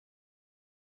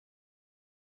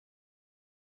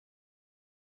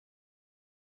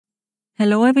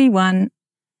Hello, everyone.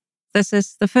 This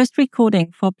is the first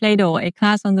recording for Plato, a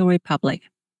class on the Republic.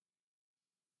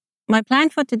 My plan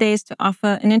for today is to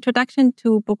offer an introduction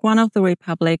to Book 1 of the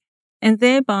Republic, and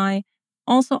thereby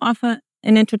also offer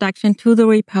an introduction to the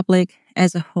Republic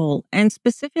as a whole. And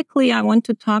specifically, I want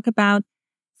to talk about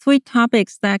 3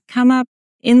 topics that come up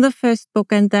in the first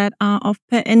book and that are of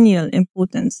perennial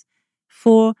importance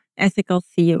for ethical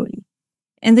theory.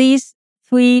 And these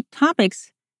 3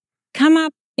 topics come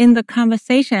up in the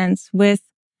conversations with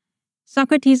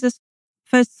Socrates'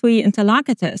 first 3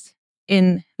 interlocutors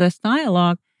in this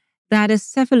dialogue, that is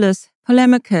Cephalus,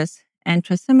 Polemachus, and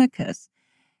Thrasymachus.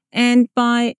 And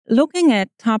by looking at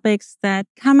topics that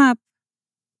come up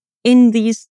in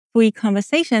these 3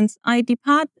 conversations, I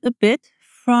depart a bit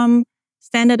from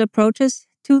standard approaches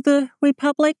to the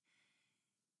Republic.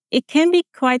 It can be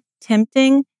quite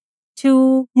tempting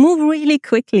to move really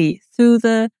quickly through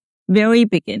the very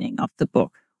beginning of the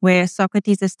book, where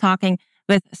Socrates is talking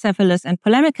with Cephalus and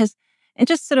Polemachus, and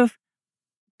just sort of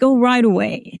go right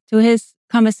away to his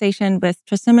conversation with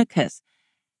Thrasymachus.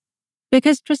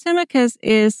 Because Thrasymachus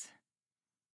is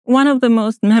one of the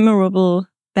most memorable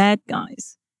bad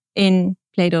guys in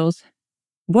Plato's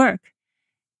work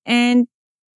and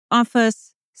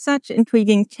offers such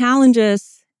intriguing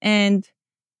challenges and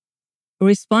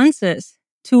responses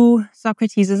to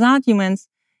Socrates' arguments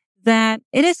that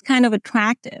it is kind of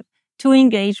attractive to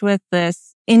engage with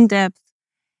this in-depth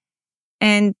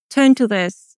and turn to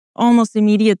this almost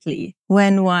immediately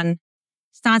when one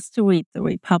starts to read the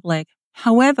Republic.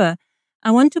 However,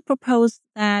 I want to propose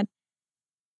that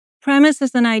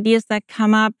premises and ideas that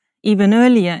come up even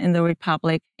earlier in the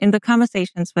Republic, in the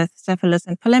conversations with Cephalus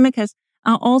and Polemachus,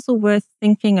 are also worth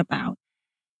thinking about.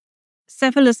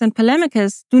 Cephalus and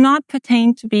Polemachus do not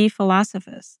pertain to be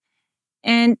philosophers.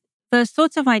 And the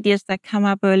sorts of ideas that come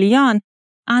up early on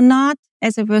are not,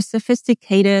 as it were,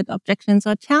 sophisticated objections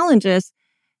or challenges,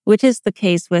 which is the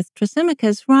case with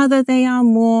Thrasymachus. Rather, they are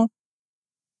more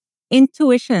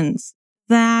intuitions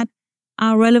that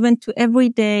are relevant to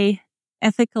everyday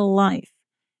ethical life.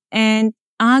 And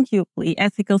arguably,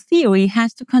 ethical theory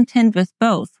has to contend with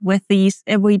both, with these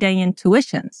everyday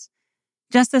intuitions,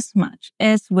 just as much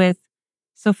as with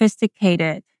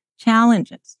sophisticated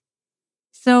challenges.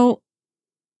 So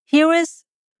here is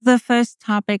the first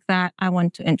topic that I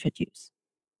want to introduce.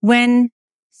 When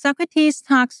Socrates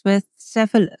talks with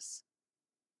Cephalus,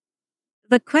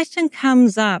 the question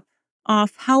comes up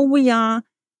of how we are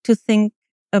to think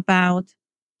about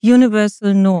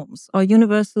universal norms or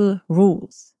universal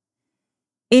rules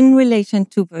in relation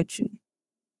to virtue.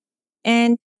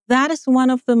 And that is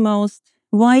one of the most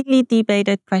widely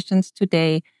debated questions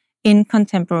today in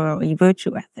contemporary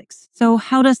virtue ethics. So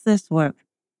how does this work?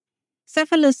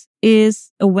 Cephalus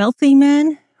is a wealthy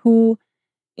man who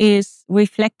is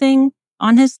reflecting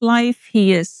on his life.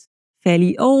 He is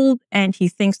fairly old and he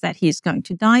thinks that he's going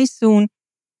to die soon.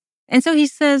 And so he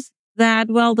says that,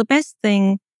 well, the best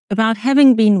thing about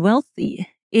having been wealthy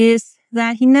is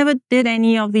that he never did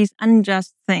any of these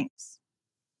unjust things.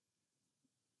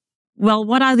 Well,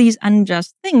 what are these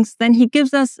unjust things? Then he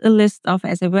gives us a list of,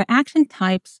 as it were, action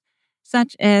types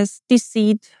such as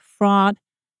deceit, fraud,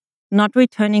 not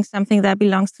returning something that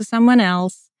belongs to someone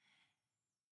else.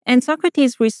 And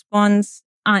Socrates' response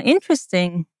are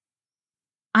interesting.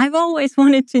 I've always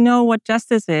wanted to know what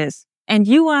justice is. And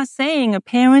you are saying,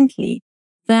 apparently,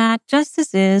 that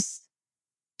justice is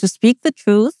to speak the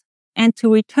truth and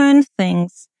to return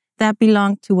things that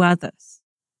belong to others.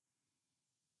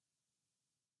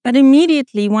 But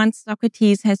immediately, once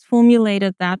Socrates has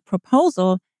formulated that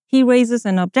proposal, he raises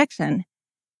an objection.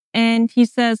 And he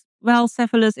says, well,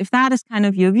 Cephalus, if that is kind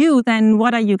of your view, then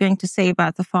what are you going to say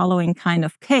about the following kind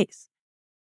of case?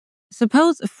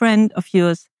 Suppose a friend of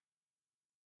yours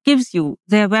gives you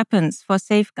their weapons for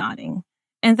safeguarding,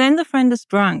 and then the friend is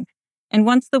drunk and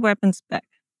wants the weapons back.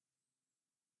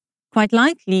 Quite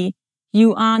likely,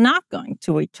 you are not going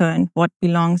to return what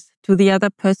belongs to the other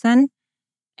person,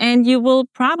 and you will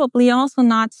probably also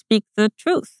not speak the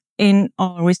truth in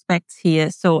all respects here.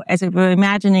 So as if we're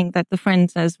imagining that the friend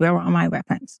says, where are my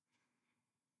weapons?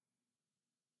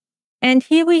 And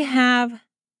here we have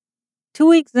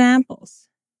 2 examples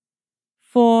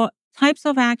for types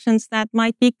of actions that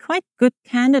might be quite good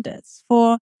candidates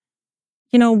for,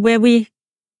 where we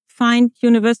find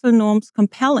universal norms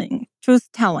compelling,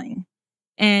 truth-telling,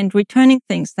 and returning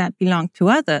things that belong to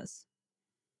others.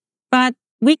 But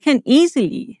we can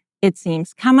easily, it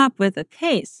seems, come up with a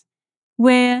case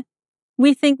where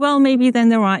we think, well, maybe then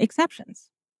there are exceptions.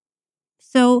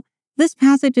 So this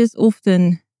passage is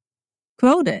often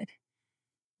quoted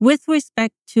with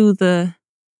respect to the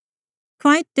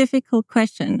quite difficult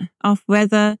question of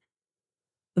whether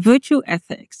virtue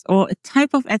ethics, or a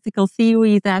type of ethical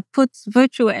theory that puts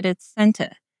virtue at its center,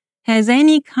 has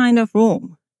any kind of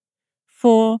room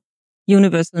for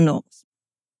universal norms.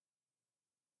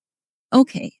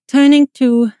 Okay, turning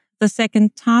to the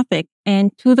second topic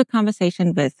and to the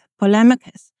conversation with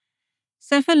Polemachus.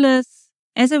 Cephalus,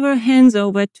 as it were, hands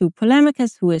over to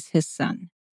Polemachus, who is his son.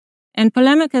 And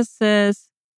Polemachus says,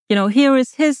 here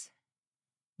is his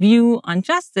view on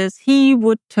justice. He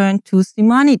would turn to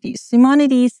Simonides.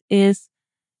 Simonides is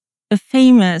a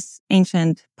famous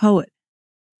ancient poet.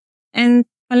 And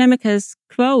Polemachus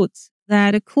quotes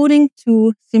that according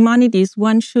to Simonides,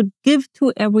 one should give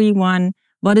to everyone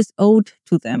what is owed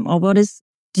to them or what is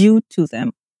due to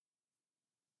them.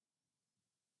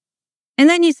 And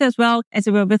then he says, well, as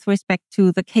it were, with respect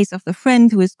to the case of the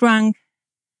friend who is drunk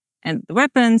and the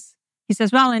weapons, he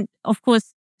says, well, and of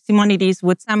course, Simonides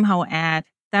would somehow add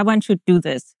that one should do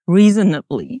this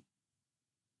reasonably.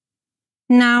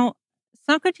 Now,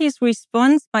 Socrates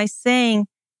responds by saying,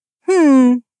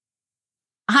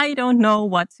 I don't know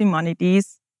what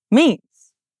Simonides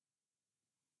means.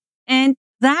 And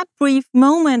that brief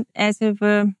moment, as it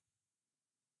were,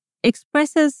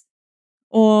 expresses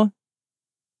or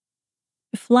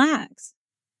flags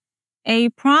a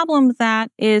problem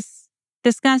that is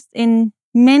discussed in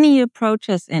many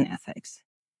approaches in ethics.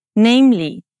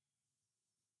 Namely,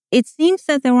 it seems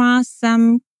that there are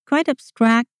some quite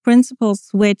abstract principles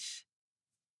which,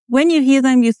 when you hear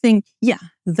them, you think, yeah,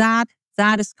 that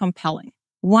is compelling.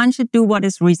 One should do what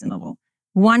is reasonable.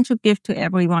 One should give to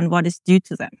everyone what is due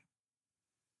to them.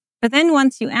 But then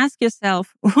once you ask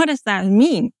yourself, what does that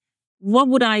mean? What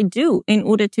would I do in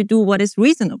order to do what is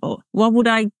reasonable? What would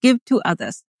I give to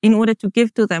others in order to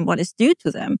give to them what is due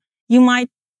to them? You might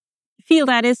feel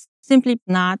that is simply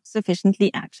not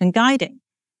sufficiently action guiding.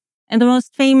 And the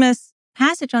most famous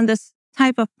passage on this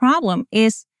type of problem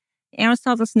is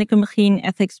Aristotle's Nicomachean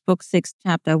Ethics, Book 6,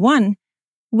 Chapter 1,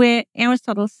 where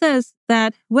Aristotle says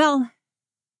that, well,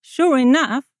 sure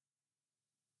enough,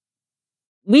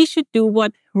 we should do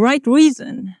what right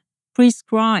reason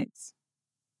prescribes.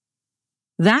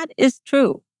 That is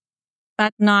true,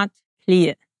 but not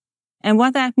clear. And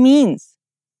what that means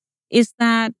is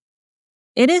that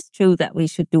it is true that we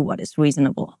should do what is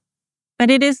reasonable, but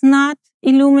it is not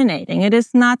illuminating. It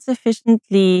is not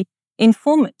sufficiently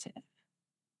informative.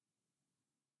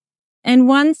 And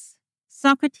once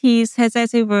Socrates has,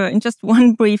 as it were, in just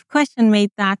one brief question, made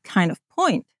that kind of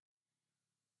point,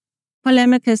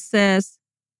 Polemachus says,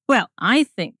 well, I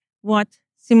think what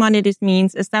Simonides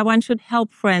means is that one should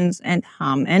help friends and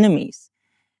harm enemies.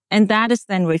 And that is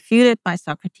then refuted by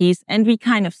Socrates. And we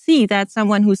kind of see that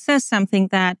someone who says something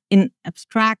that in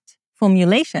abstract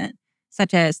formulation,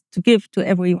 such as to give to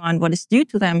everyone what is due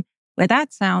to them, where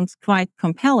that sounds quite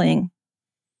compelling,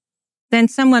 then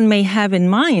someone may have in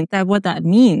mind that what that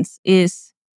means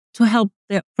is to help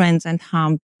their friends and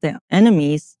harm their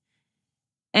enemies.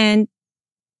 And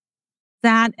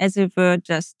that, as it were,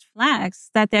 just flags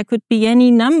that there could be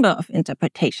any number of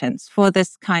interpretations for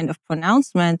this kind of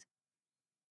pronouncement,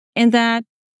 and that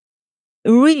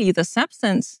really the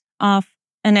substance of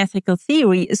an ethical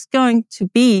theory is going to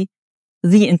be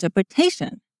the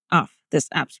interpretation of this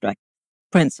abstract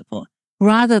principle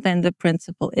rather than the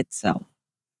principle itself.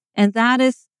 And that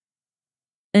is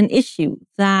an issue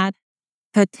that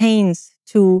pertains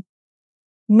to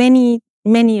many,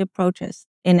 many approaches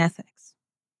in ethics.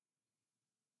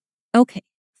 Okay,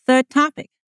 third topic.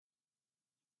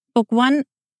 Book 1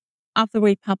 of the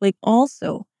Republic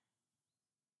also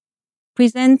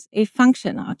presents a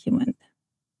function argument.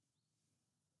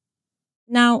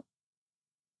 Now,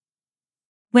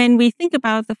 when we think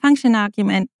about the function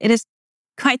argument, it is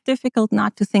quite difficult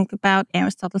not to think about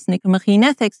Aristotle's Nicomachean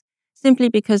Ethics, simply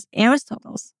because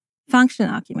Aristotle's function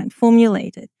argument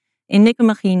formulated in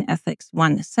Nicomachean Ethics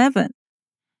 1:7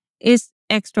 is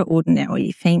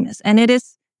extraordinarily famous, and it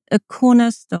is a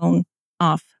cornerstone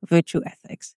of virtue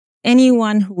ethics.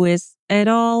 Anyone who is at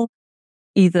all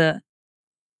either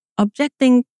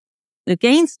objecting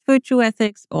against virtue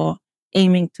ethics or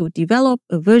aiming to develop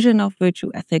a version of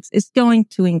virtue ethics is going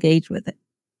to engage with it.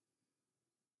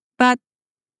 But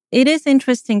it is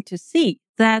interesting to see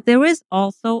that there is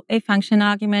also a function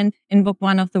argument in Book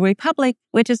 1 of the Republic,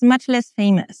 which is much less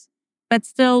famous, but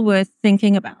still worth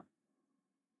thinking about.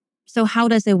 So how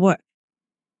does it work?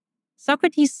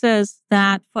 Socrates says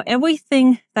that for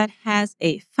everything that has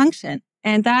a function,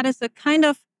 and that is a kind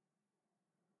of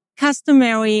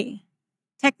customary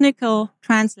technical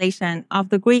translation of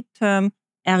the Greek term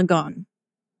ergon.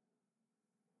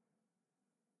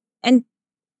 And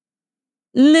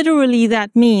literally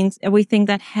that means everything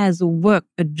that has work,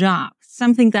 a job,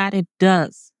 something that it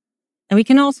does. And we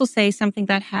can also say something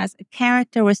that has a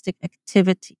characteristic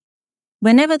activity.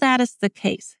 Whenever that is the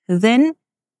case, then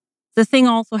the thing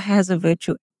also has a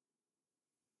virtue.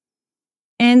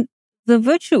 And the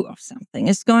virtue of something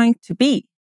is going to be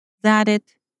that it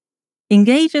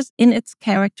engages in its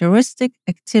characteristic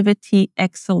activity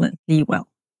excellently well.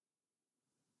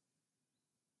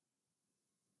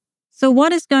 So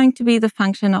what is going to be the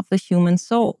function of the human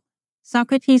soul?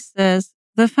 Socrates says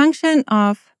the function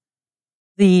of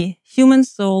the human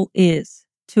soul is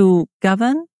to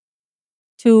govern,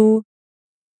 to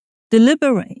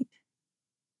deliberate,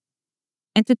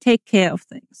 and to take care of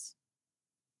things.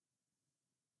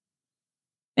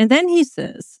 And then he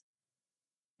says,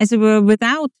 as it were,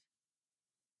 without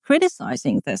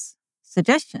criticizing this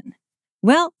suggestion,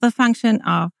 well, the function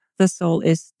of the soul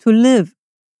is to live.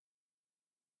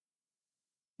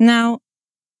 Now,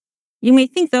 you may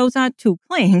think those are two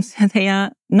claims. They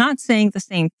are not saying the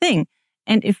same thing.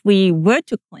 And if we were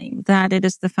to claim that it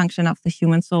is the function of the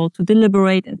human soul to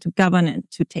deliberate and to govern and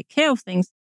to take care of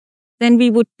things, then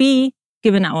we would be,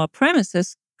 given our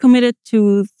premises, committed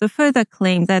to the further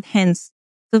claim that hence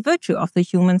the virtue of the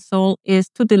human soul is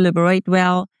to deliberate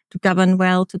well, to govern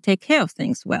well, to take care of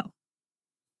things well.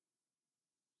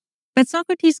 But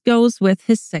Socrates goes with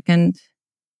his second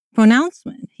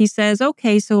pronouncement. He says,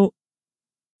 okay, so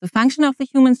the function of the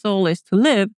human soul is to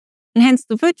live, and hence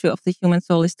the virtue of the human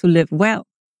soul is to live well.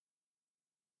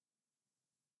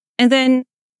 And then,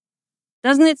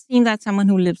 doesn't it seem that someone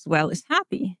who lives well is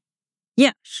happy?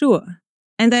 Yeah, sure.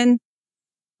 And then,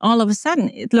 all of a sudden,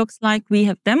 it looks like we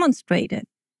have demonstrated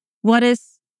what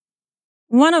is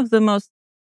one of the most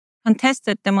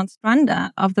contested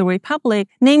demonstranda of the Republic,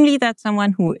 namely that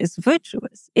someone who is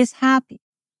virtuous is happy.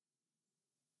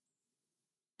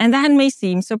 And that may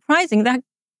seem surprising. That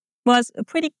was a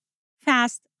pretty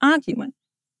fast argument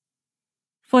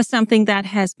for something that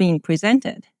has been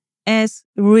presented as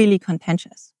really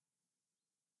contentious.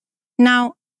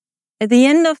 Now, at the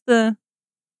end of the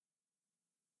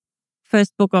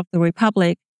first book of the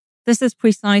Republic, this is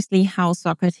precisely how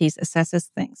Socrates assesses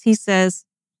things. He says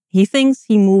he thinks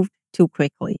he moved too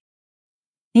quickly.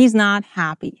 He's not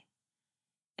happy.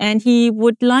 And he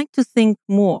would like to think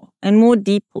more and more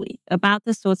deeply about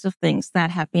the sorts of things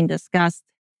that have been discussed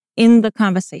in the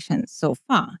conversation so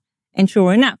far. And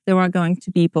sure enough, there are going to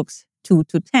be books 2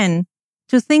 to 10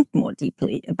 to think more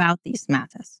deeply about these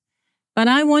matters. But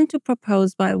I want to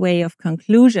propose by way of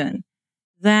conclusion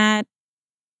that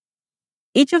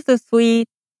each of the 3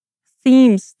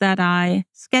 themes that I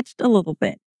sketched a little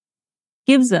bit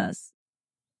gives us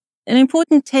an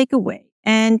important takeaway.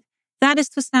 And that is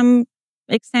to some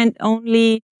extent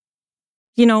only,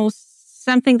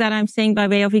 something that I'm saying by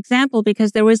way of example,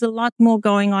 because there is a lot more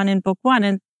going on in book 1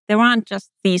 and there aren't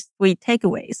just these 3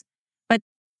 takeaways. But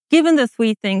given the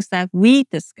 3 things that we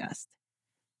discussed,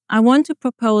 I want to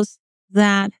propose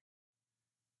that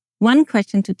one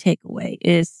question to take away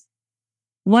is,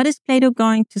 what is Plato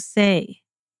going to say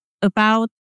about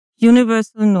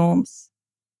universal norms?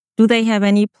 Do they have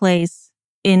any place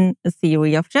in a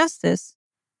theory of justice?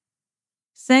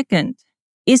 Second,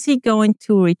 is he going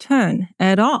to return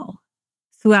at all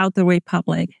throughout the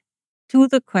Republic to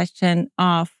the question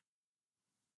of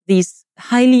these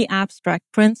highly abstract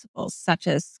principles, such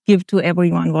as give to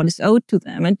everyone what is owed to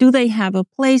them, and do they have a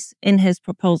place in his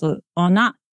proposal or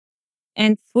not?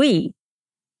 And 3,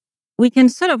 we can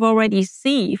sort of already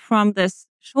see from this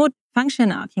short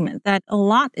function argument that a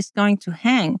lot is going to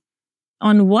hang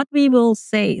on what we will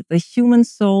say the human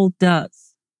soul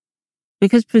does,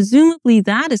 because presumably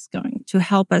that is going to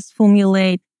help us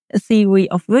formulate a theory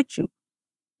of virtue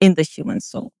in the human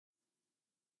soul.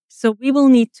 So we will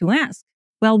need to ask,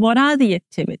 well, what are the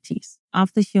activities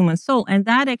of the human soul? And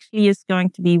that actually is going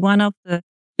to be one of the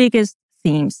biggest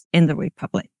themes in the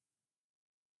Republic.